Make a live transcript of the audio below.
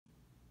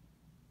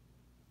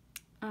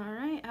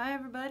Alright, hi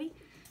everybody.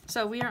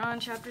 So we are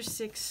on chapter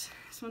 6.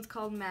 This one's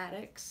called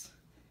Maddox.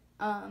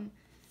 A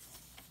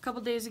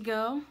couple days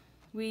ago,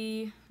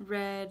 we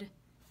read a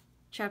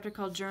chapter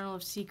called Journal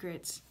of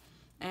Secrets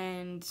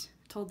and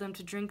told them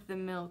to drink the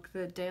milk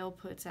that Dale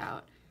puts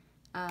out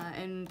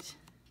and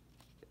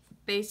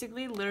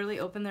basically literally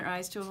open their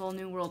eyes to a whole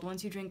new world.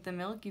 Once you drink the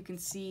milk, you can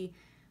see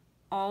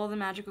all the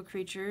magical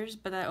creatures,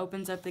 but that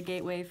opens up the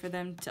gateway for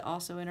them to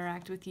also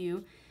interact with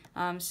you.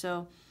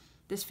 So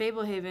this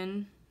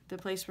Fablehaven, the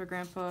place where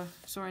Grandpa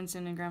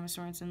Sorensen and Grandma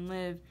Sorensen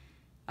live,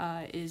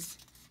 is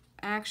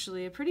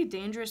actually a pretty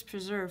dangerous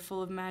preserve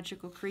full of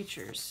magical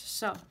creatures.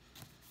 So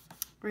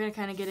we're going to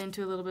kind of get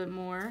into a little bit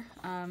more.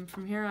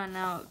 From here on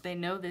out, they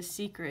know this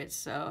secret,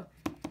 so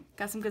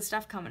got some good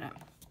stuff coming up.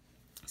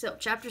 So,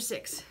 chapter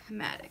 6,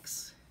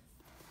 Maddox.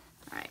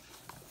 Alright.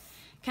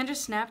 Kendra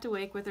snapped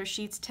awake with her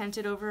sheets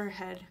tented over her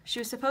head. She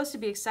was supposed to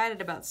be excited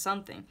about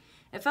something.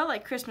 It felt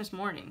like Christmas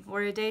morning,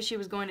 or a day she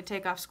was going to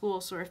take off school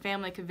so her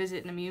family could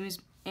visit an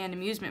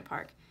amusement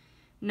park.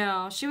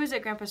 No, she was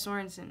at Grandpa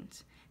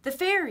Sorensen's. The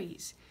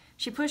fairies!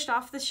 She pushed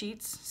off the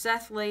sheets.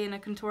 Seth lay in a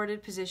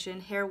contorted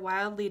position, hair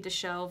wildly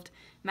disheveled,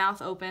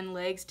 mouth open,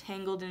 legs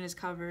tangled in his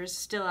covers,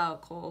 still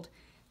out cold.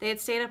 They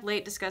had stayed up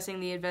late discussing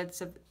the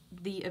events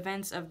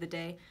of the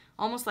day,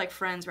 almost like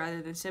friends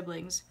rather than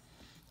siblings.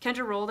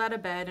 Kendra rolled out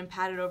of bed and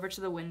padded over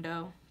to the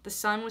window. The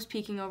sun was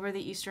peeking over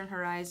the eastern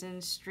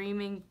horizon,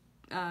 streaming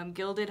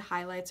gilded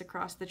highlights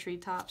across the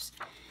treetops.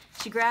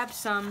 She grabbed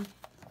some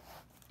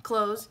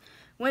clothes,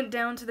 went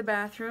down to the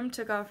bathroom,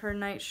 took off her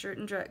nightshirt,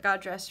 and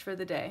got dressed for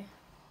the day.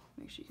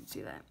 Make sure you can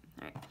see that.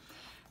 All right.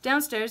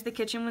 Downstairs, the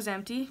kitchen was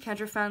empty.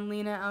 Kendra found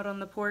Lena out on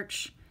the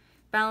porch,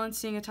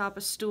 balancing atop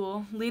a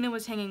stool. Lena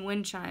was hanging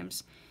wind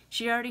chimes.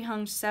 She already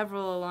hung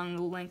several along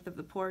the length of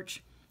the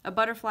porch. A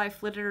butterfly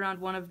flitted around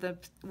one of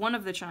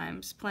the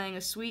chimes, playing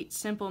a sweet,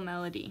 simple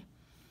melody.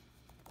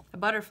 A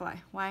butterfly.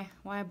 Why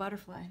a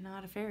butterfly,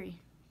 not a fairy?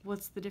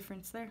 What's the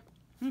difference there?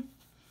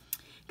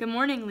 Good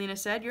morning, Lena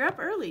said. You're up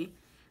early.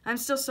 I'm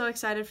still so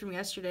excited from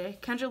yesterday.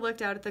 Kendra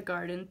looked out at the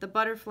garden. The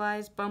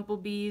butterflies,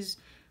 bumblebees,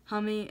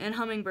 and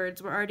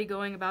hummingbirds were already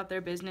going about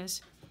their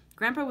business.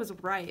 Grandpa was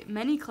right.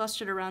 Many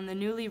clustered around the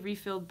newly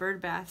refilled bird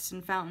baths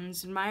and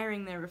fountains,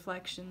 admiring their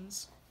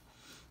reflections.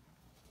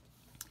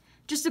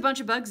 Just a bunch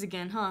of bugs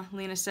again, huh?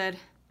 Lena said.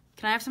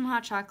 Can I have some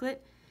hot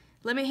chocolate?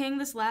 Let me hang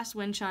this last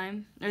wind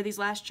chime, or these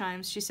last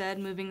chimes, she said,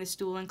 moving the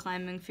stool and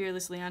climbing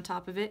fearlessly on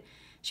top of it.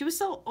 She was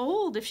so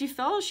old. If she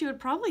fell, she would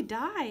probably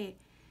die.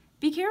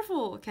 Be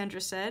careful,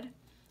 Kendra said.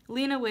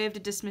 Lena waved a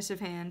dismissive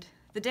hand.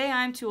 The day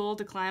I'm too old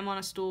to climb on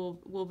a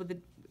stool will be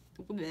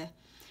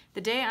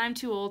the day I'm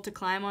too old to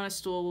climb on a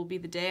stool will be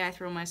the day I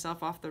throw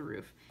myself off the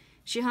roof.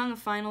 She hung a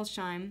final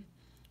chime.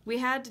 We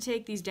had to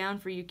take these down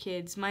for you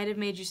kids. Might have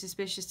made you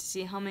suspicious to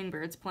see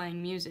hummingbirds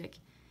playing music.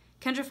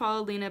 Kendra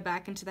followed Lena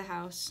back into the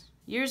house.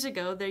 Years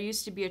ago, there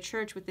used to be a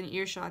church within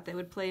earshot that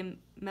would play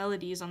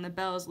melodies on the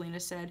bells, Lena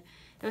said.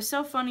 It was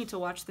so funny to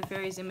watch the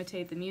fairies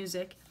imitate the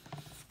music.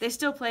 They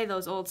still play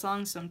those old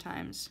songs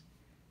sometimes.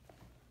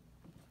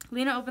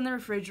 Lena opened the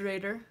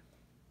refrigerator,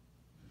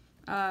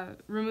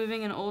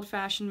 removing an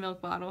old-fashioned milk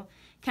bottle.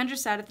 Kendra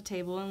sat at the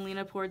table, and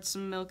Lena poured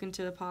some milk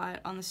into the pot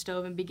on the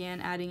stove and began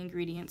adding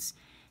ingredients.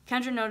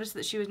 Kendra noticed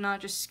that she was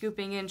not just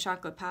scooping in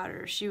chocolate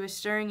powder. She was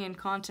stirring in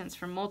contents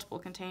from multiple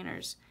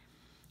containers.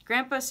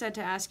 Grandpa said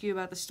to ask you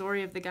about the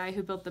story of the guy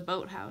who built the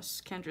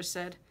boathouse, Kendra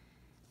said.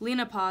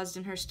 Lena paused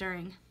in her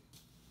stirring.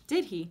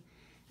 Did he?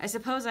 I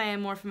suppose I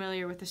am more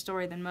familiar with the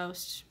story than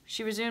most.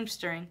 She resumed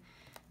stirring.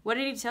 What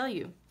did he tell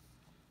you?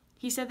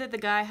 He said that the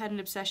guy had an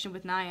obsession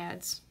with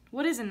naiads.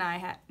 What is a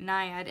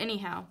naiad,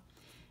 anyhow?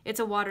 It's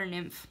a water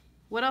nymph.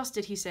 What else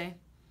did he say?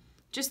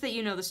 Just that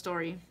you know the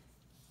story.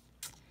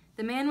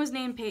 The man was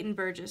named Peyton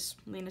Burgess,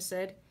 Lena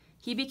said.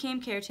 He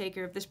became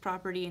caretaker of this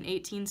property in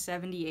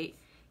 1878,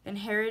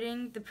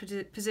 inheriting the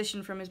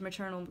position from his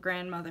maternal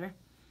grandmother.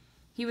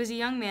 He was a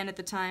young man at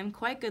the time,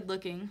 quite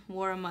good-looking,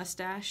 wore a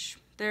mustache.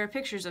 There are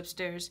pictures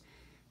upstairs.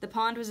 The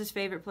pond was his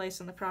favorite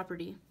place on the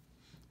property.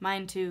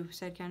 Mine too,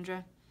 said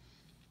Kendra.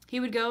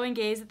 He would go and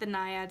gaze at the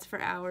naiads for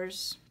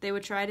hours. They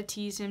would try to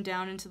tease him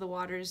down into the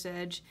water's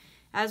edge,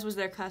 as was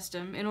their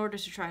custom, in order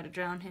to try to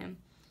drown him.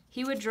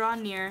 He would draw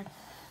near,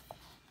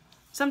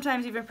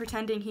 sometimes even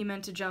pretending he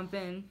meant to jump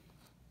in,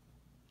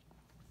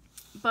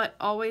 but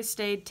always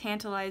stayed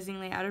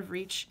tantalizingly out of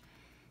reach.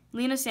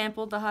 Lena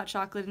sampled the hot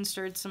chocolate and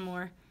stirred some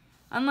more.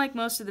 Unlike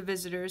most of the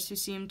visitors, who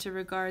seemed to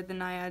regard the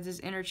naiads as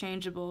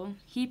interchangeable,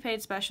 he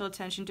paid special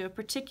attention to a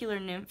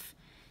particular nymph,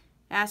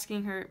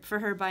 asking her for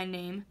her by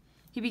name.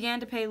 He began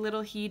to pay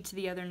little heed to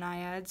the other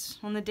naiads.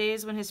 On the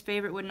days when his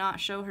favorite would not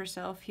show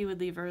herself, he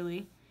would leave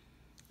early.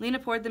 Lena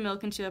poured the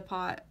milk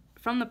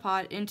from the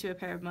pot into a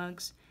pair of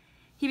mugs.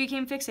 He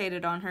became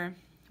fixated on her.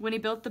 When he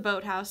built the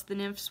boathouse, the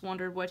nymphs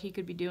wondered what he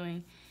could be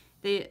doing.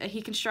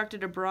 He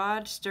constructed a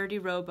broad, sturdy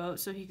rowboat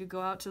so he could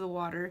go out to the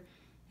water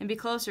and be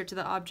closer to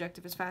the object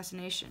of his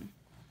fascination.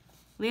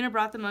 Lena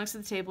brought the mugs to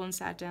the table and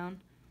sat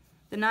down.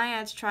 The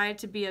naiads tried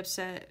to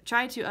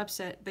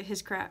upset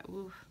his craft.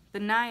 The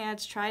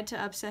naiads tried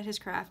to upset his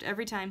craft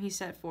every time he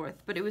set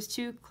forth, but it was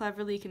too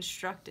cleverly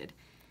constructed.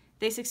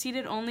 They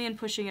succeeded only in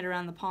pushing it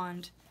around the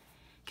pond.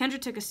 Kendra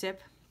took a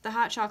sip. The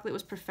hot chocolate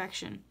was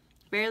perfection,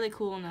 barely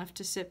cool enough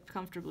to sip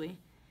comfortably.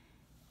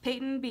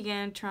 Peyton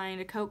began trying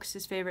to coax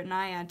his favorite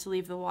naiad to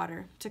leave the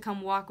water, to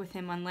come walk with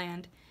him on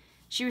land.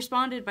 She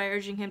responded by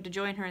urging him to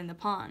join her in the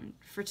pond,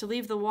 for to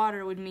leave the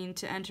water would mean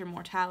to enter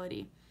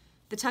mortality.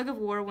 The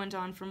tug-of-war went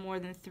on for more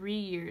than 3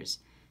 years.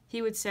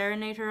 He would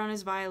serenade her on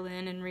his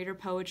violin and read her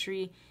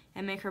poetry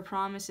and make her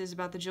promises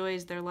about the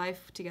joys their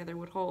life together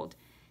would hold.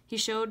 He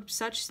showed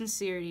such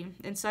sincerity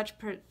and such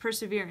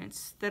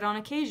perseverance that on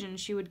occasion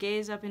she would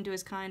gaze up into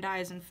his kind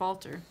eyes and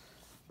falter.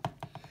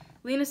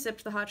 Lena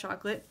sipped the hot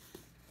chocolate.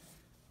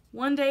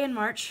 One day in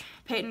March,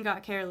 Peyton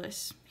got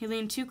careless. He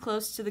leaned too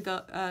close to the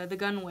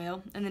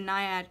gunwale, and a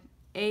naiad,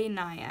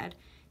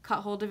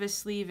 caught hold of his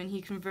sleeve, and he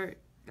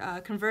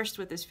conversed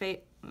with his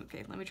fate.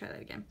 Okay, let me try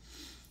that again.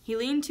 He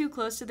leaned too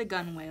close to the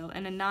gunwale,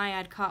 and a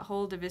naiad caught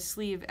hold of his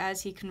sleeve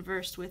as he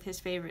conversed with his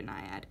favorite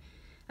naiad.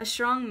 A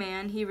strong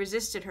man, he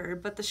resisted her,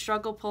 but the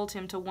struggle pulled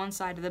him to one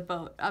side of the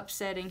boat,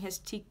 upsetting his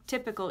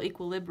typical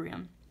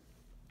equilibrium.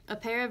 A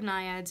pair of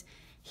naiads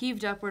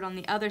heaved upward on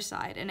the other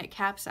side, and it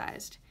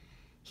capsized.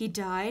 He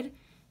died?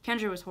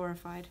 Kendra was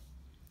horrified.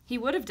 He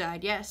would have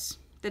died, yes.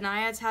 The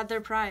naiads had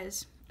their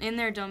prize. In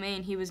their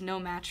domain, he was no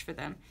match for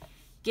them.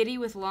 Giddy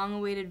with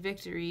long-awaited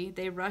victory,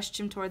 they rushed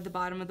him toward the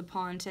bottom of the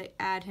pond to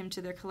add him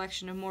to their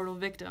collection of mortal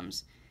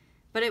victims.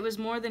 But it was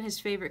more than his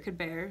favorite could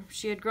bear.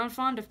 She had grown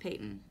fond of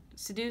Peyton.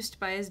 Seduced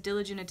by his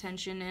diligent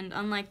attention, and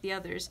unlike the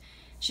others,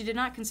 she did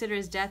not consider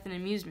his death an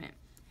amusement.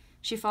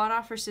 She fought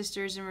off her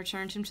sisters and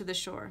returned him to the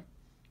shore.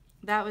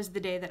 That was the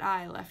day that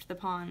I left the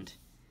pond.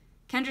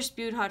 Kendra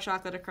spewed hot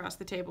chocolate across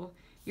the table.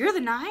 You're the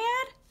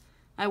naiad?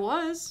 I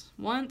was,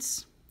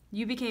 once.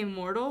 You became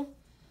mortal?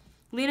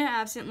 Lena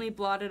absently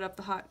blotted up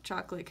the hot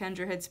chocolate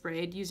Kendra had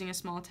sprayed, using a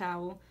small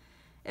towel.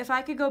 If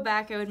I could go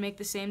back, I would make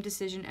the same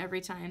decision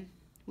every time.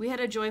 We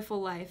had a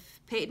joyful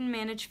life. Peyton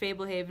managed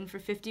Fablehaven for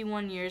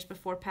 51 years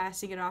before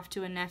passing it off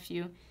to a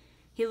nephew.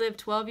 He lived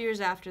 12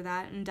 years after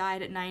that and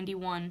died at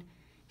 91.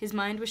 His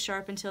mind was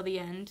sharp until the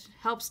end.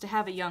 Helps to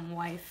have a young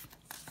wife.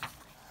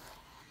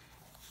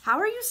 How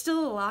are you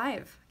still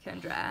alive?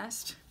 Kendra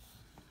asked.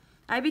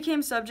 I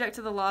became subject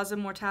to the laws of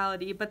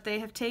mortality, but they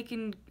have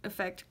taken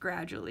effect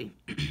gradually.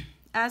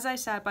 As I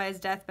sat by his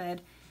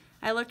deathbed,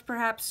 I looked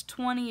perhaps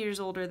 20 years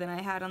older than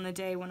I had on the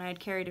day when I had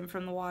carried him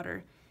from the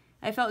water.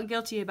 I felt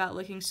guilty about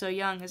looking so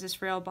young as his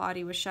frail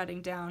body was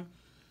shutting down.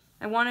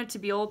 I wanted to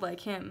be old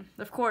like him.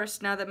 Of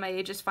course, now that my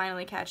age is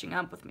finally catching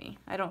up with me,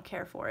 I don't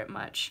care for it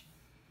much.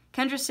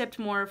 Kendra sipped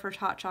more of her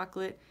hot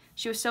chocolate.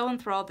 She was so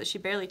enthralled that she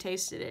barely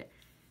tasted it.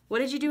 What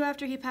did you do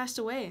after he passed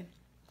away?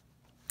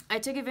 I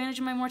took advantage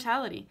of my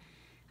mortality.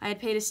 I had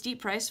paid a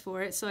steep price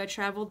for it, so I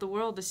traveled the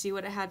world to see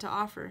what it had to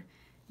offer.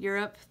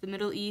 Europe, the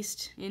Middle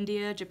East,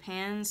 India,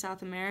 Japan,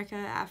 South America,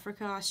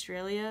 Africa,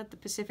 Australia, the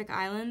Pacific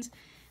Islands.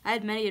 I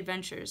had many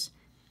adventures.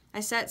 I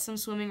set some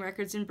swimming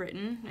records in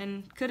Britain,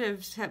 and could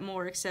have set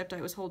more except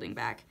I was holding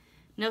back.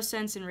 No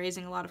sense in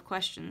raising a lot of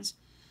questions.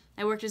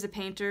 I worked as a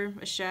painter,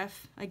 a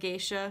chef, a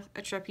geisha,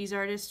 a trapeze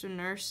artist, a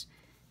nurse.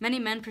 Many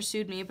men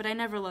pursued me, but I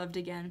never loved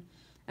again.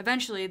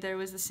 Eventually, there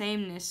was the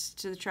sameness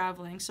to the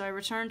traveling, so I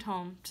returned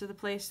home, to the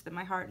place that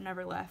my heart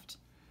never left.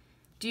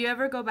 Do you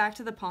ever go back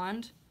to the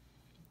pond?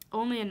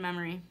 Only in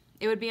memory.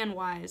 It would be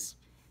unwise.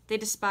 They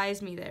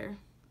despise me there,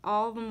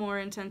 all the more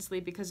intensely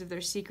because of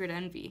their secret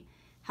envy.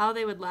 How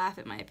they would laugh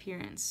at my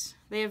appearance.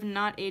 They have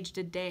not aged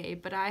a day,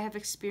 but I have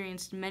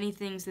experienced many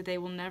things that they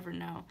will never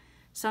know.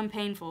 Some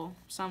painful,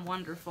 some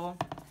wonderful.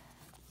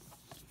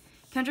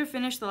 Kendra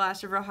finished the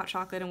last of her hot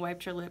chocolate and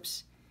wiped her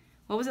lips.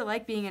 What was it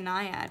like being a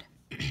naiad?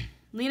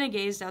 Lena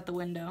gazed out the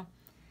window.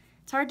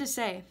 It's hard to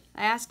say.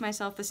 I ask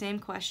myself the same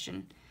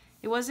question.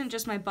 It wasn't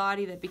just my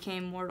body that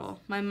became mortal.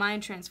 My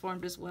mind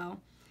transformed as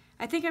well.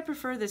 I think I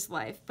prefer this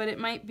life, but it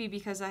might be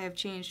because I have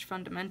changed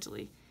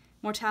fundamentally.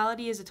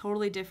 Mortality is a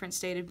totally different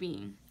state of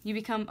being. You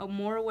become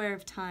more aware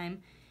of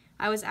time.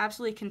 I was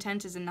absolutely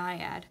content as a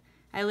naiad.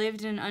 I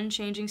lived in an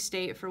unchanging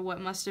state for what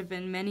must have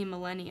been many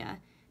millennia,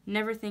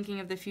 never thinking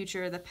of the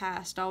future or the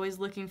past, always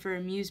looking for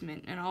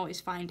amusement and always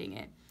finding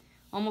it.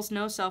 Almost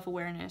no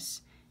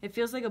self-awareness. It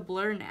feels like a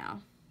blur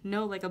now.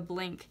 No, like a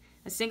blink.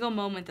 A single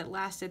moment that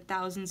lasted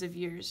thousands of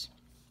years.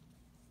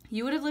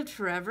 You would have lived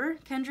forever?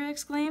 Kendra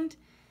exclaimed.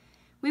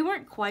 We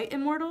weren't quite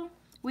immortal.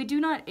 We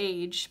do not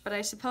age, but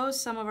I suppose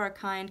some of our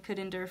kind could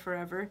endure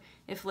forever,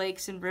 if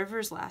lakes and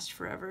rivers last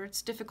forever.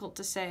 It's difficult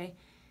to say.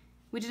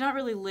 We did not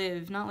really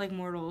live, not like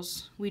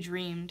mortals. We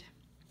dreamed.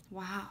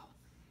 Wow.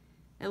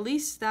 At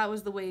least that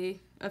was the way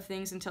of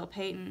things until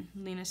Peyton,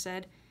 Lena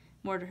said,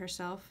 more to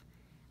herself.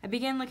 I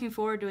began looking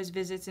forward to his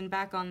visits and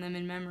back on them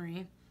in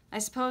memory. I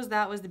suppose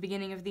that was the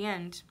beginning of the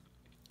end.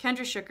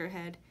 Kendra shook her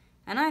head.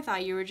 And I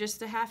thought you were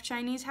just a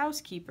half-Chinese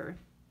housekeeper.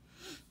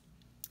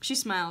 She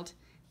smiled.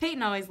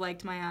 Peyton always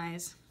liked my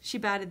eyes. She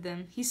batted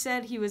them. He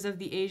said he was of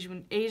the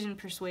Asian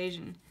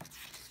persuasion.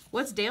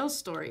 What's Dale's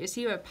story? Is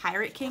he a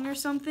pirate king or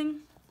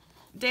something?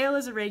 Dale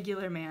is a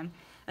regular man.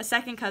 A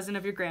second cousin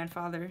of your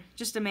grandfather.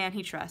 Just a man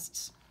he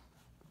trusts.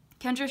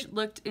 Kendra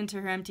looked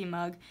into her empty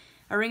mug.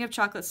 A ring of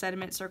chocolate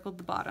sediment circled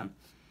the bottom.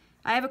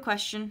 I have a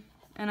question,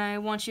 and I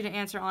want you to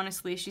answer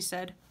honestly, she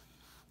said.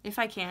 If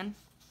I can.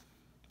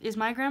 Is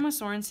my Grandma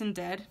Sorensen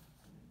dead?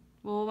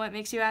 Well, what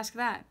makes you ask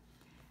that?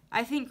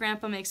 I think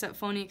Grandpa makes up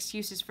phony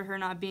excuses for her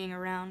not being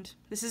around.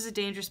 This is a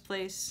dangerous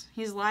place.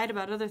 He's lied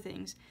about other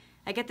things.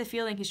 I get the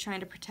feeling he's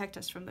trying to protect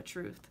us from the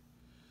truth.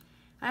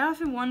 I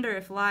often wonder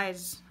if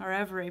lies are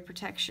ever a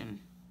protection.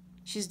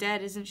 She's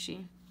dead, isn't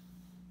she?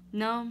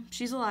 No,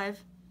 she's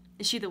alive.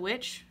 Is she the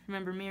witch?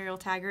 Remember Muriel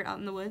Taggart out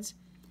in the woods?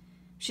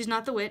 She's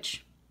not the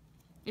witch.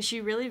 Is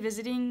she really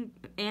visiting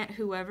Aunt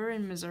Whoever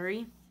in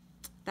Missouri?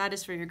 That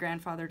is for your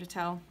grandfather to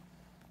tell.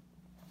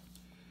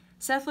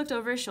 Seth looked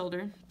over his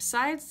shoulder.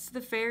 Besides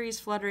the fairies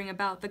fluttering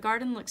about, the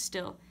garden looked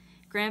still.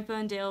 Grandpa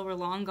and Dale were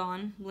long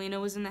gone. Lena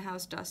was in the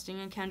house dusting,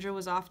 and Kendra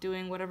was off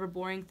doing whatever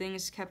boring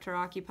things kept her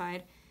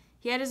occupied.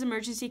 He had his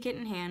emergency kit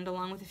in hand,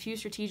 along with a few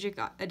strategic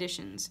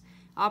additions.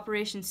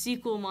 Operation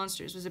Sequel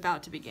Monsters was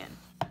about to begin.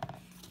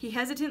 He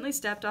hesitantly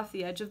stepped off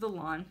the edge of the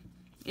lawn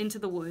into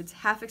the woods,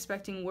 half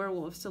expecting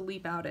werewolves to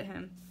leap out at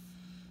him.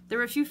 There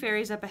were a few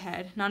fairies up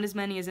ahead, not as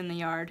many as in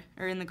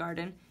the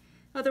garden.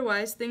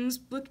 Otherwise, things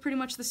looked pretty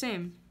much the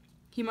same.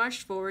 He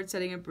marched forward,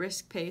 setting a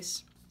brisk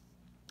pace.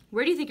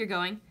 Where do you think you're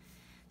going?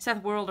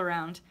 Seth whirled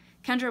around.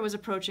 Kendra was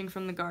approaching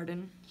from the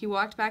garden. He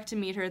walked back to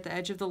meet her at the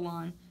edge of the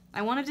lawn.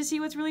 I wanted to see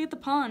what's really at the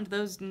pond,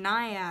 those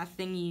Naya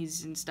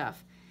thingies and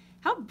stuff.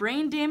 How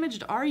brain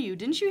damaged are you?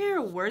 Didn't you hear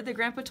a word that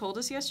Grandpa told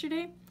us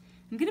yesterday?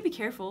 I'm gonna be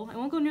careful. I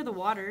won't go near the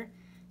water.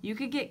 You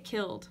could get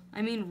killed.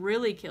 I mean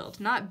really killed,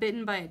 not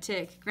bitten by a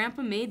tick.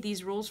 Grandpa made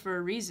these rules for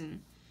a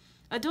reason.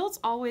 Adults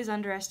always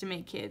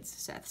underestimate kids,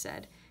 Seth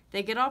said.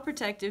 They get all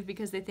protective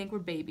because they think we're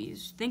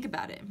babies. Think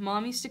about it.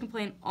 Mom used to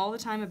complain all the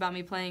time about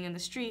me playing in the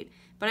street,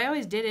 but I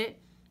always did it.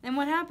 And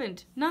what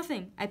happened?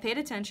 Nothing. I paid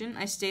attention.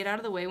 I stayed out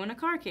of the way when a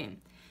car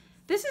came.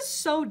 This is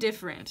so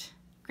different.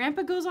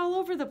 Grandpa goes all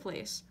over the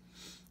place.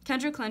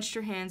 Kendra clenched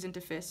her hands into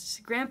fists.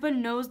 Grandpa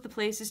knows the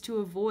places to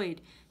avoid.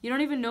 You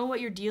don't even know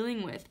what you're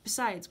dealing with.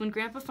 Besides, when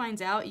Grandpa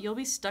finds out, you'll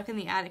be stuck in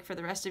the attic for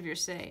the rest of your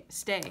stay.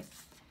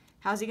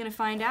 How's he gonna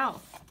find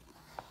out?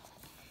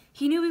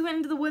 He knew we went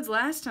into the woods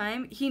last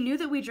time. He knew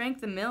that we drank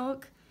the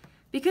milk.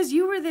 Because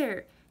you were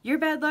there. Your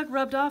bad luck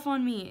rubbed off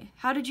on me.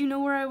 How did you know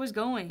where I was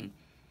going?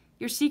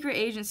 Your secret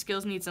agent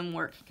skills need some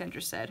work,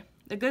 Kendra said.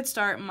 A good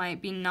start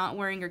might be not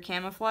wearing your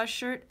camouflage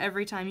shirt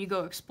every time you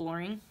go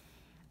exploring.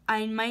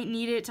 I might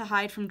need it to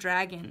hide from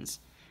dragons.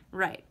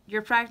 Right.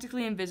 You're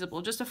practically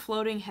invisible, just a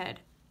floating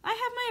head. I have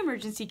my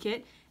emergency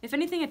kit. If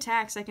anything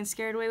attacks, I can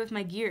scare it away with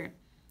my gear.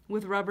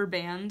 With rubber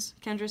bands,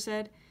 Kendra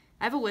said.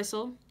 I have a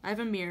whistle. I have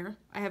a mirror.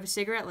 I have a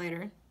cigarette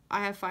lighter.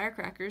 I have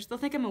firecrackers. They'll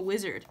think I'm a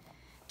wizard.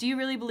 Do you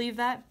really believe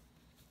that?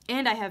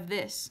 And I have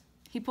this.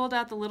 He pulled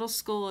out the little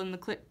skull and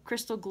the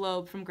crystal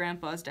globe from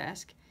Grandpa's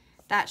desk.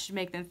 That should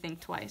make them think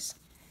twice.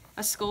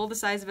 A skull the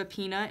size of a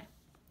peanut?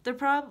 There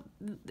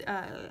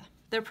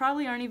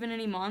probably aren't even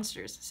any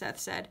monsters, Seth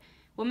said.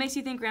 What makes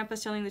you think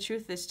Grandpa's telling the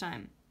truth this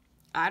time?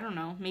 I don't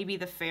know. Maybe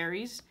the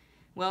fairies?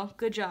 Well,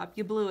 good job.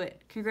 You blew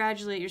it.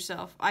 Congratulate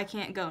yourself. I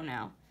can't go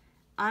now.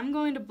 I'm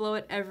going to blow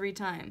it every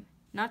time.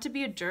 Not to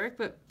be a jerk,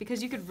 but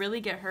because you could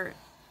really get hurt.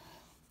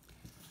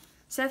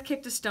 Seth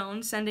kicked a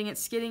stone, sending it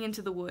skidding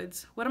into the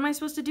woods. What am I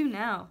supposed to do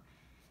now?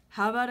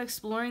 How about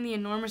exploring the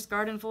enormous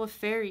garden full of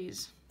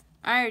fairies?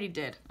 I already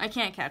did. I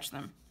can't catch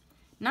them.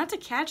 Not to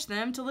catch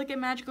them, to look at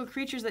magical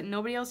creatures that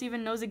nobody else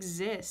even knows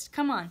exist.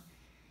 Come on.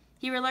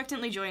 He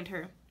reluctantly joined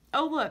her.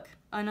 Oh, look,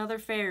 another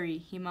fairy,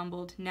 he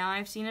mumbled. Now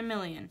I've seen a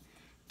million.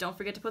 Don't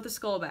forget to put the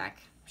skull back,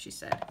 she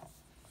said.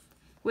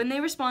 When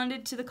they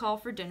responded to the call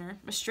for dinner,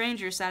 a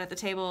stranger sat at the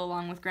table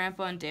along with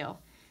Grandpa and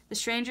Dale. The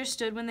stranger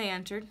stood when they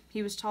entered.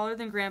 He was taller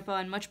than Grandpa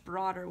and much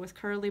broader, with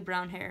curly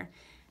brown hair.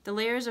 The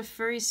layers of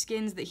furry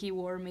skins that he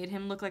wore made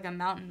him look like a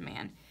mountain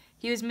man.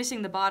 He was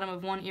missing the bottom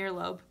of one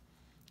earlobe.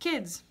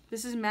 Kids,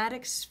 this is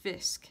Maddox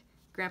Fisk,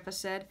 Grandpa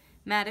said.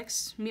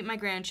 Maddox, meet my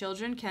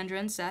grandchildren, Kendra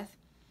and Seth.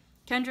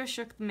 Kendra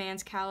shook the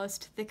man's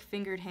calloused,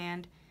 thick-fingered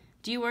hand.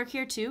 Do you work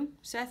here too?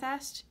 Seth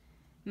asked.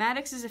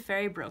 Maddox is a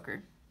fairy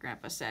broker,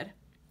 Grandpa said.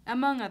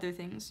 Among other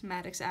things,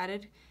 Maddox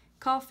added.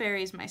 Call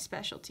fairies my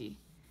specialty.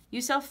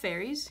 You sell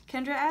fairies?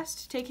 Kendra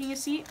asked, taking a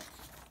seat.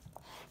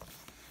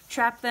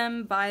 Trap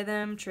them, buy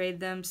them, trade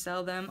them,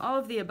 sell them, all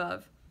of the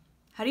above.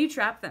 How do you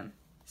trap them?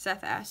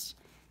 Seth asked.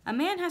 A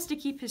man has to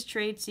keep his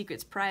trade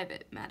secrets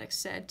private, Maddox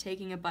said,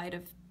 taking a bite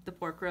of the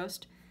pork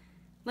roast.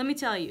 Let me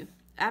tell you,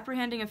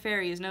 apprehending a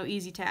fairy is no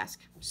easy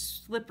task.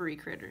 Slippery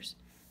critters.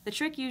 The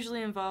trick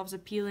usually involves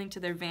appealing to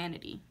their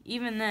vanity.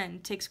 Even then,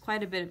 it takes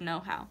quite a bit of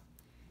know-how.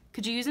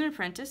 Could you use an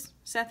apprentice?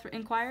 Seth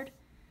inquired.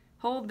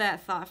 Hold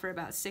that thought for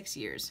about 6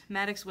 years.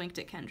 Maddox winked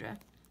at Kendra.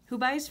 Who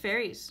buys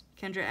fairies?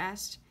 Kendra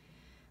asked.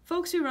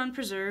 Folks who run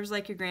preserves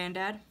like your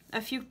granddad. A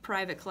few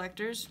private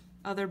collectors.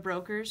 Other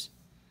brokers.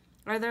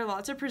 Are there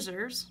lots of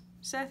preserves?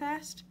 Seth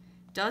asked.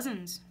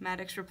 Dozens,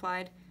 Maddox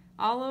replied.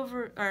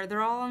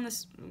 They're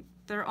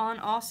on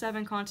all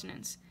 7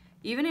 continents.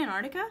 Even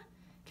Antarctica?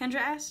 Kendra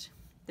asked.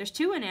 There's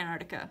 2 in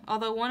Antarctica,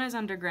 although one is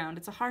underground.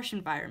 It's a harsh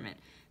environment,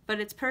 but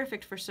it's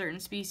perfect for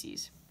certain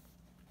species.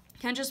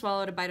 Kendra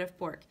swallowed a bite of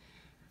pork.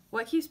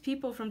 What keeps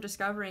people from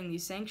discovering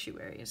these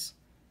sanctuaries?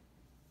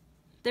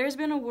 There's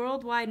been a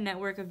worldwide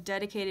network of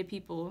dedicated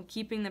people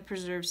keeping the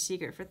preserves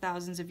secret for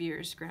thousands of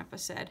years, Grandpa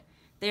said.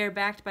 They are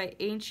backed by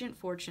ancient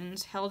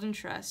fortunes, held in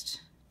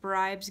trust.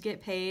 Bribes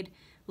get paid.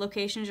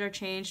 Locations are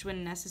changed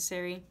when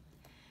necessary.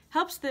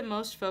 Helps that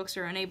most folks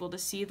are unable to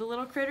see the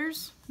little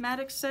critters,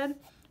 Maddox said.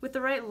 With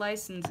the right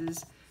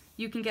licenses,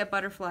 you can get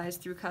butterflies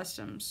through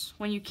customs.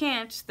 When you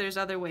can't, there's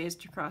other ways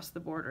to cross the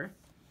border.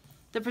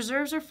 The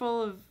preserves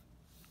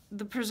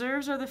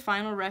are the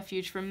final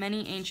refuge for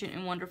many ancient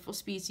and wonderful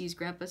species,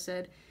 Grandpa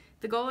said.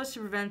 The goal is to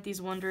prevent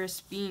these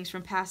wondrous beings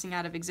from passing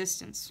out of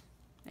existence.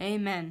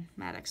 Amen,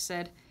 Maddox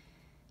said.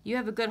 You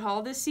have a good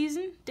haul this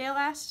season? Dale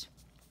asked.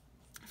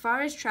 As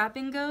far as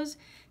trapping goes,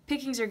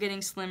 pickings are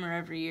getting slimmer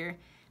every year.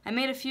 I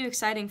made a few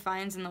exciting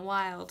finds in the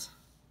wild.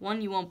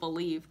 One you won't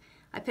believe.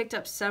 I picked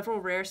up several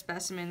rare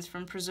specimens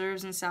from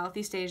preserves in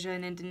Southeast Asia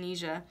and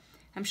Indonesia.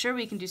 I'm sure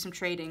we can do some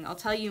trading. I'll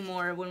tell you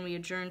more when we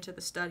adjourn to the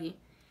study.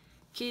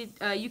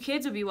 You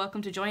kids would be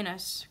welcome to join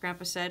us,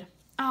 Grandpa said.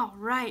 All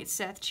right,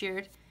 Seth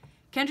cheered.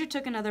 Kendra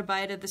took another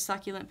bite of the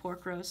succulent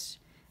pork roast.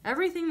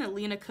 Everything that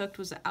Lena cooked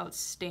was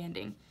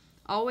outstanding.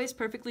 Always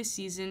perfectly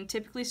seasoned,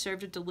 typically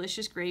served with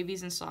delicious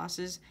gravies and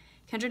sauces.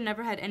 Kendra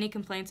never had any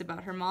complaints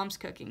about her mom's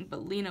cooking,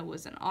 but Lena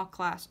was an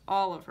all-class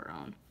all of her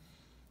own.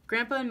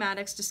 Grandpa and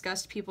Maddox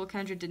discussed people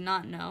Kendra did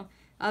not know,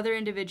 other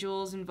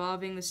individuals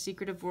involving the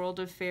secretive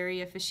world of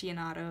fairy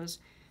aficionados.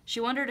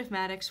 She wondered if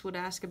Maddox would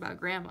ask about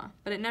Grandma,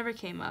 but it never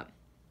came up.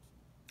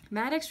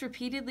 Maddox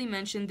repeatedly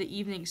mentioned the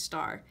evening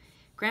star.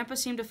 Grandpa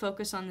seemed to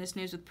focus on this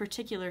news with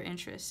particular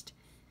interest.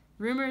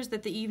 Rumors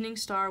that the evening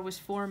star was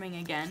forming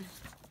again.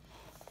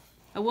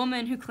 A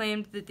woman who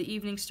claimed that the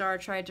evening star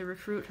tried to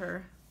recruit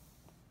her.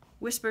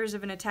 Whispers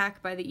of an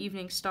attack by the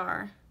evening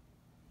star.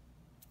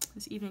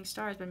 This evening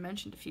star has been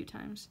mentioned a few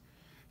times.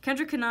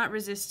 Kendra could not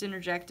resist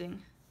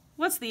interjecting.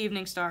 What's the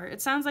evening star?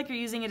 It sounds like you're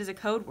using it as a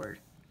code word.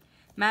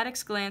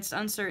 Maddox glanced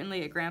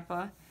uncertainly at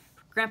Grandpa.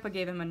 Grandpa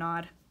gave him a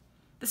nod.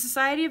 The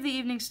Society of the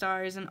Evening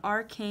Star is an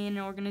arcane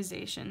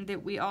organization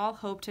that we all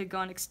hoped had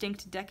gone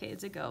extinct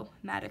decades ago,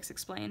 Maddox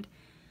explained.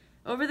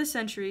 Over the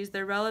centuries,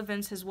 their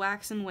relevance has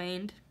waxed and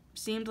waned.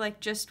 Seemed like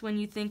just when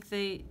you think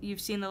you've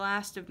seen the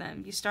last of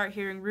them, you start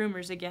hearing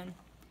rumors again.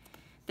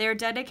 They are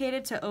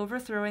dedicated to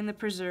overthrowing the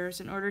preserves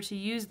in order to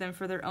use them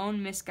for their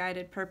own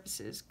misguided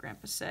purposes,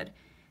 Grandpa said.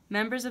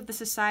 Members of the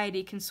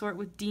society consort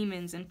with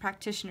demons and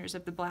practitioners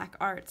of the black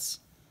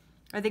arts.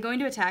 Are they going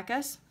to attack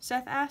us?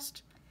 Seth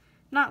asked.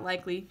 Not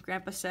likely,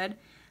 Grandpa said.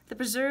 The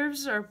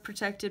preserves are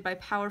protected by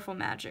powerful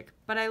magic,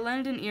 but I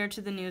lend an ear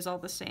to the news all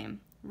the same.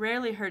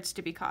 Rarely hurts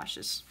to be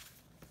cautious.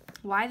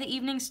 Why the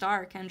Evening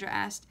Star? Kendra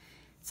asked.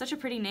 It's such a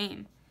pretty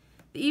name.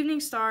 The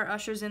Evening Star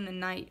ushers in the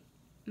night,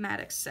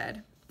 Maddox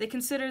said. They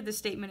considered the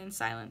statement in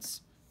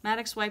silence.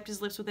 Maddox wiped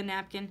his lips with a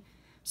napkin.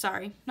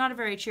 Sorry, not a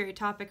very cheery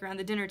topic around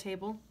the dinner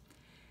table.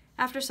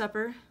 After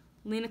supper,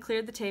 Lena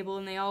cleared the table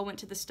and they all went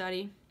to the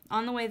study.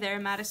 On the way there,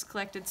 Maddox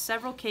collected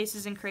several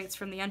cases and crates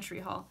from the entry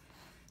hall.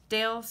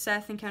 Dale,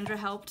 Seth, and Kendra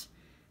helped.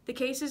 The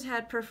cases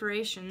had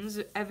perforations,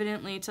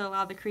 evidently to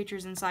allow the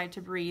creatures inside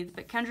to breathe,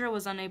 but Kendra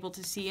was unable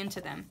to see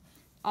into them.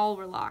 All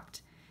were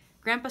locked.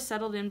 Grandpa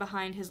settled in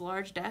behind his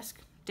large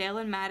desk. Dale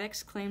and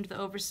Maddox claimed the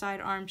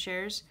oversized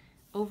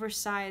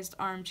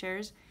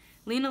armchairs.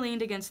 Lena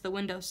leaned against the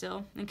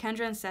windowsill, and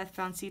Kendra and Seth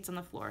found seats on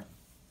the floor.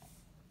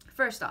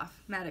 First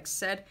off, Maddox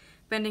said,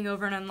 bending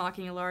over and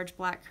unlocking a large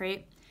black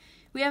crate,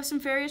 we have some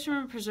fairies from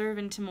a preserve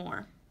in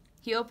Timor.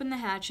 He opened the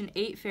hatch and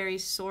 8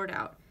 fairies soared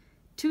out.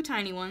 2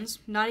 tiny ones,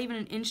 not even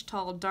an inch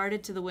tall,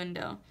 darted to the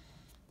window.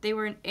 They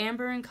were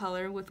amber in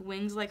color, with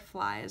wings like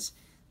flies.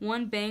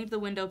 One banged the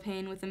window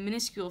pane with a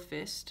minuscule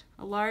fist.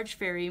 A large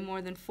fairy,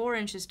 more than 4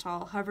 inches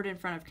tall, hovered in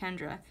front of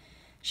Kendra.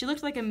 She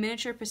looked like a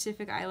miniature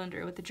Pacific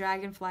Islander with the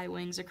dragonfly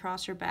wings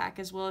across her back,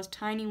 as well as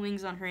tiny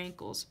wings on her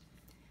ankles.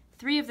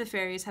 3 of the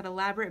fairies had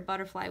elaborate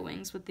butterfly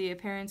wings with the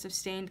appearance of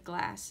stained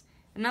glass.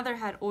 Another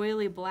had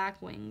oily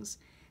black wings.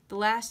 The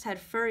last had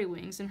furry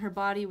wings, and her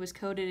body was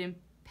coated in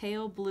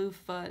pale blue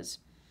fuzz.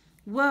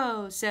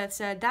 Whoa, Seth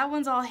said, that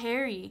one's all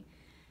hairy.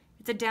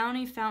 It's a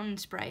downy fountain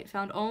sprite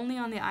found only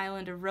on the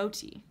island of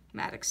Roti,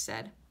 Maddox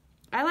said.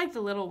 I like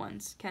the little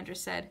ones, Kendra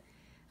said.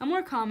 A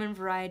more common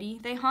variety.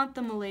 They haunt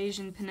the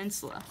Malaysian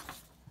peninsula,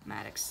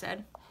 Maddox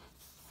said.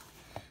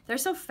 They're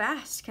so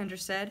fast, Kendra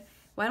said.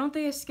 Why don't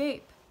they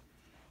escape?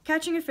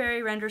 Catching a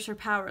fairy renders her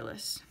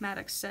powerless,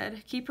 Maddox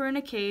said. Keep her in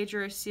a cage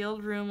or a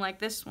sealed room like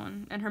this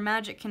one, and her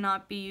magic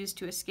cannot be used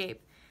to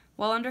escape.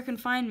 While under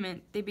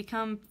confinement, they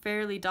become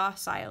fairly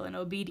docile and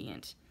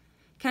obedient.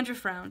 Kendra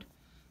frowned.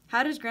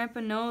 How does Grandpa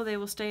know they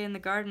will stay in the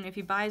garden if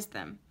he buys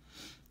them?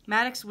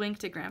 Maddox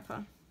winked at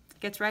Grandpa.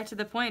 Gets right to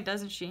the point,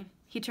 doesn't she?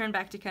 He turned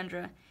back to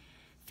Kendra.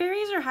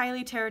 Fairies are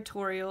highly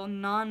territorial,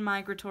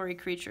 non-migratory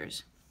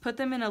creatures. Put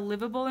them in a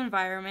livable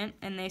environment,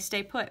 and they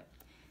stay put.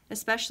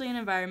 Especially an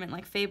environment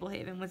like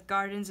Fablehaven, with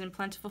gardens and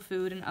plentiful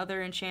food and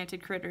other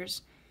enchanted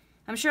critters.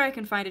 I'm sure I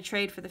can find a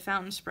trade for the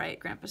fountain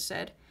sprite, Grandpa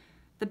said.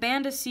 The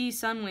band of sea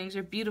sunwings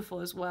are beautiful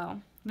as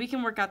well. We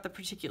can work out the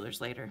particulars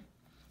later.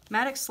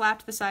 Maddox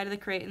slapped the side of the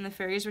crate and the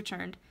fairies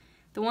returned.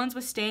 The ones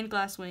with stained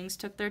glass wings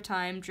took their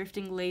time,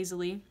 drifting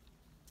lazily.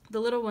 The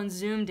little ones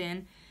zoomed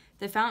in.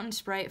 The fountain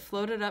sprite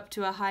floated up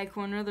to a high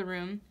corner of the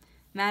room.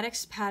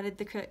 Maddox patted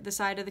the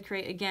side of the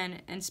crate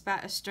again and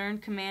spat a stern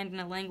command in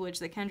a language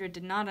that Kendra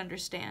did not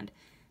understand.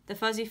 The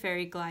fuzzy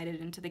fairy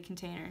glided into the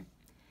container.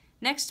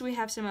 Next, we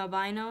have some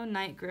albino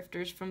night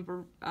grifters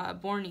from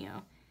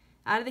Borneo.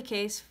 Out of the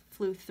case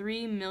flew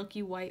 3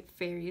 milky white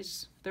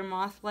fairies, their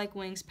moth-like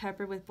wings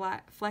peppered with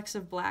flecks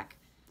of black.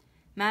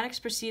 Maddox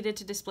proceeded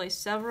to display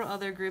several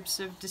other groups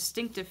of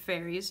distinctive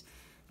fairies.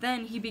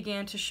 Then he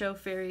began to show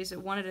fairies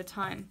one at a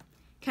time.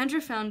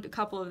 Kendra found a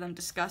couple of them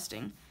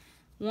disgusting.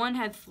 One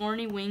had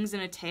thorny wings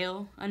and a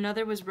tail.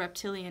 Another was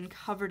reptilian,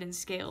 covered in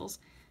scales.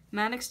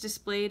 Maddox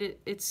displayed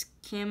its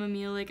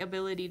chamomilic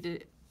ability to...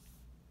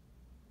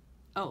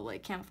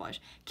 camouflage.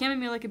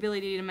 Chamomilic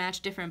ability to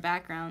match different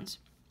backgrounds.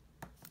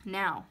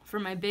 Now, for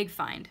my big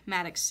find,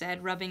 Maddox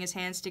said, rubbing his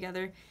hands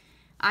together.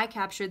 I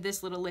captured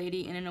this little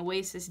lady in an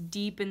oasis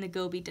deep in the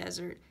Gobi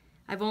Desert.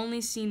 I've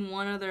only seen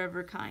one other of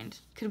her kind.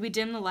 Could we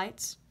dim the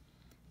lights?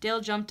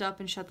 Dale jumped up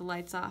and shut the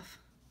lights off.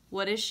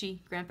 What is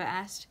she? Grandpa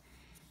asked.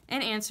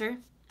 In answer,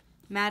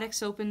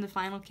 Maddox opened the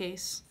final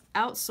case.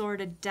 Out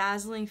soared a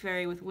dazzling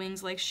fairy with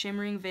wings like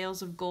shimmering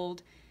veils of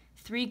gold.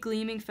 3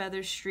 gleaming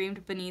feathers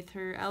streamed beneath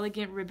her,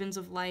 elegant ribbons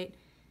of light.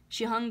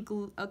 She hung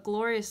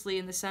gloriously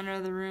in the center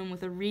of the room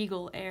with a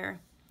regal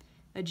air.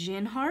 A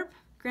gin harp?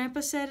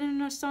 Grandpa said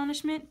in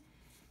astonishment.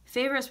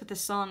 Favor us with a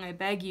song, I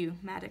beg you,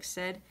 Maddox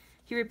said.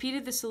 He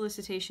repeated the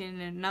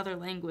solicitation in another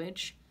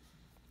language.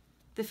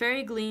 The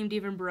fairy gleamed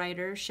even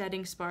brighter,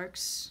 shedding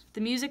sparks.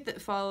 The music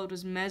that followed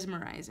was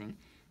mesmerizing.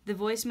 The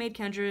voice made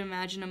Kendra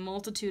imagine a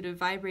multitude of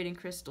vibrating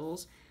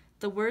crystals.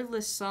 The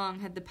wordless song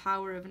had the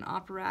power of an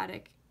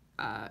operatic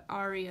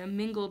aria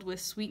mingled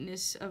with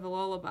sweetness of a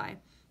lullaby.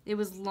 It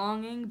was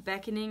longing,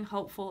 beckoning,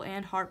 hopeful,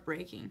 and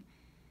heartbreaking.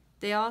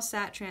 They all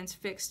sat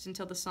transfixed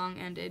until the song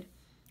ended.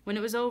 When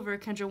it was over,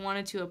 Kendra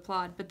wanted to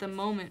applaud, but the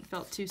moment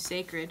felt too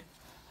sacred.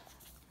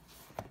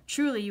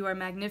 Truly, you are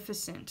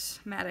magnificent,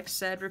 Maddox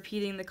said,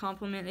 repeating the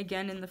compliment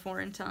again in the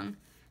foreign tongue.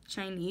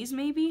 Chinese,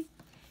 maybe?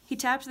 He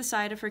tapped the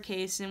side of her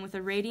case, and with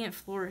a radiant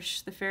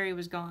flourish, the fairy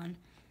was gone.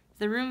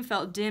 The room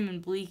felt dim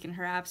and bleak in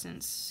her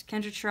absence.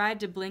 Kendra tried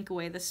to blink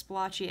away the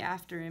splotchy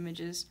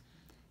after-images.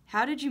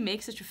 How did you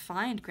make such a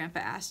find? Grandpa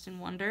asked in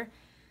wonder.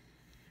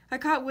 I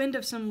caught wind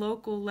of some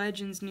local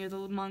legends near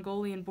the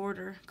Mongolian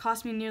border.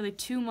 Cost me nearly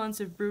 2 months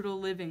of brutal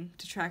living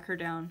to track her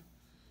down.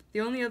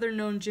 The only other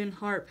known Jin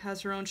harp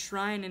has her own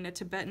shrine in a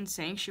Tibetan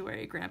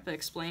sanctuary, Grandpa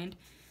explained.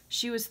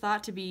 She was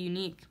thought to be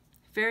unique.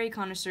 Fairy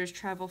connoisseurs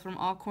travel from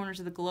all corners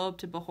of the globe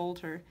to behold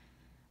her.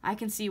 I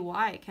can see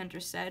why,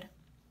 Kendra said.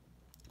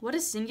 What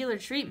a singular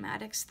treat,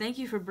 Maddox. Thank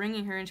you for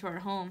bringing her into our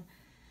home.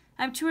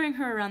 I'm touring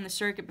her around the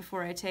circuit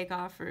before I take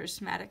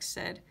offers, Maddox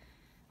said.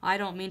 I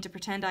don't mean to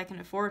pretend I can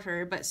afford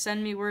her, but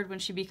send me word when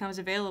she becomes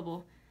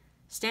available.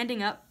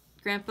 Standing up,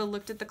 Grandpa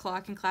looked at the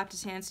clock and clapped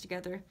his hands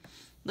together.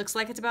 Looks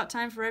like it's about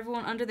time for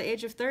everyone under the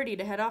age of 30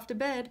 to head off to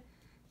bed.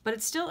 But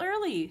it's still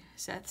early,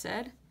 Seth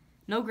said.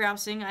 No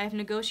grousing. I have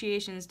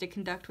negotiations to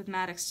conduct with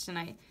Maddox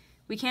tonight.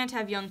 We can't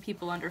have young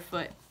people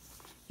underfoot.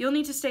 You'll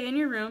need to stay in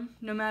your room,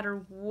 no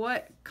matter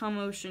what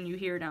commotion you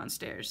hear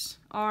downstairs.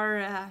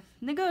 Our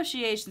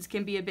negotiations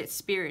can be a bit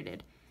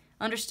spirited.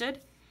 Understood?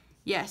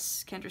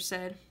 Yes, Kendra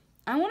said.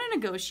 I want to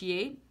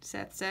negotiate,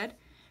 Seth said.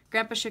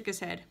 Grandpa shook his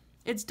head.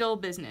 It's dull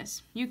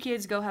business. You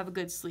kids go have a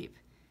good sleep.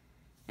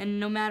 And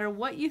no matter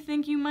what you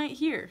think you might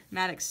hear,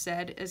 Maddox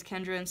said as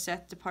Kendra and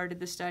Seth departed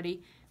the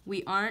study,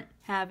 we aren't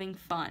having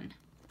fun.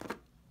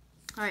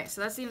 Alright,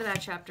 so that's the end of that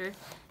chapter.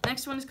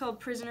 Next one is called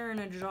Prisoner in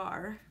a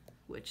Jar,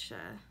 which,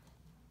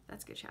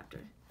 that's a good chapter.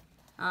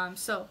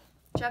 So,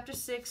 chapter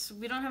 6,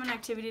 we don't have an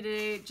activity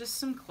today, just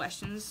some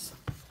questions.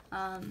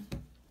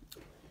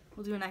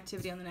 We'll do an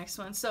activity on the next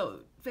one. So,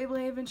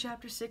 Fablehaven,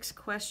 chapter 6,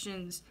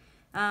 questions.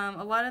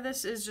 A lot of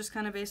this is just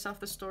kind of based off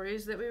the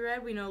stories that we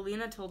read. We know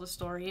Lena told a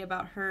story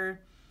about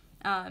her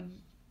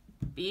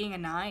being a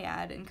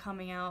naiad and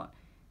coming out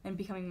and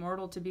becoming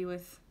mortal to be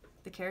with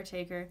the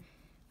caretaker,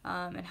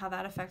 and how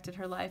that affected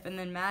her life. And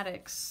then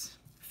Maddox,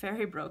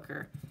 fairy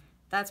broker.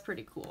 That's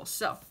pretty cool.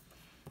 So,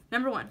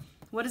 number 1,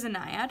 what is a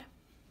naiad?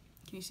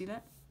 Can you see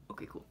that?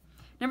 Okay, cool.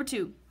 Number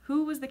 2,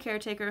 who was the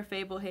caretaker of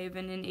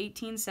Fablehaven in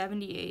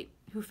 1878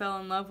 who fell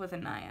in love with a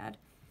naiad?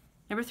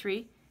 Number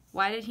 3,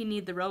 why did he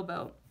need the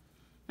rowboat?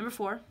 Number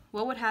 4,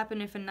 what would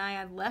happen if a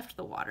naiad left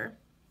the water?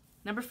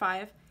 Number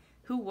 5,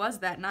 who was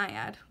that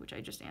naiad, which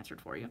I just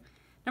answered for you.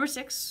 Number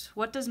 6,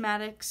 what does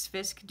Maddox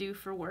Fisk do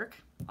for work?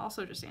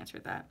 Also just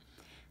answered that.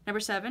 Number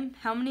 7,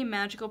 how many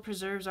magical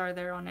preserves are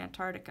there on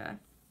Antarctica?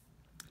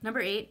 Number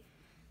 8,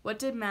 what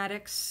did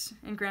Maddox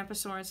and Grandpa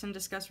Sorensen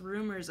discuss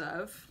rumors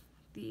of?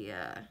 The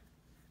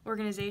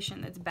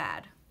organization that's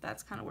bad.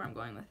 That's kind of where I'm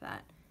going with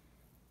that.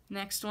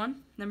 Next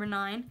one, number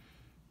 9,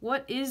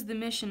 What is the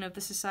mission of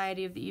the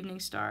Society of the Evening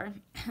Star?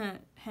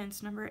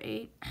 Hence number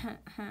 8.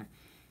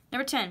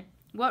 Number 10.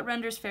 What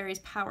renders fairies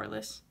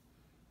powerless?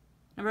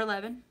 Number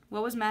 11.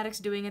 What was Maddox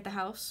doing at the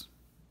house?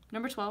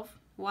 Number 12.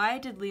 Why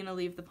did Lena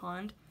leave the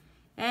pond?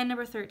 And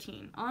number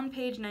 13. On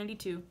page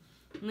 92,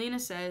 Lena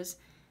says,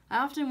 I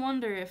often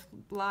wonder if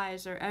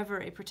lies are ever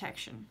a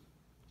protection.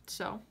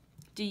 So,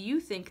 do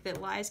you think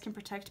that lies can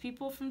protect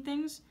people from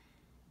things?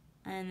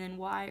 And then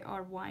why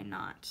or why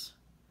not?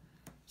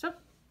 So,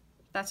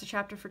 that's a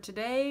chapter for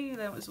today.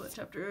 That was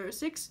chapter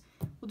 6.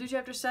 We'll do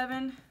chapter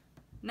 7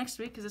 next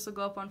week because this will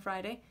go up on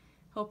Friday.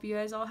 Hope you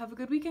guys all have a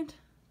good weekend.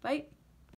 Bye.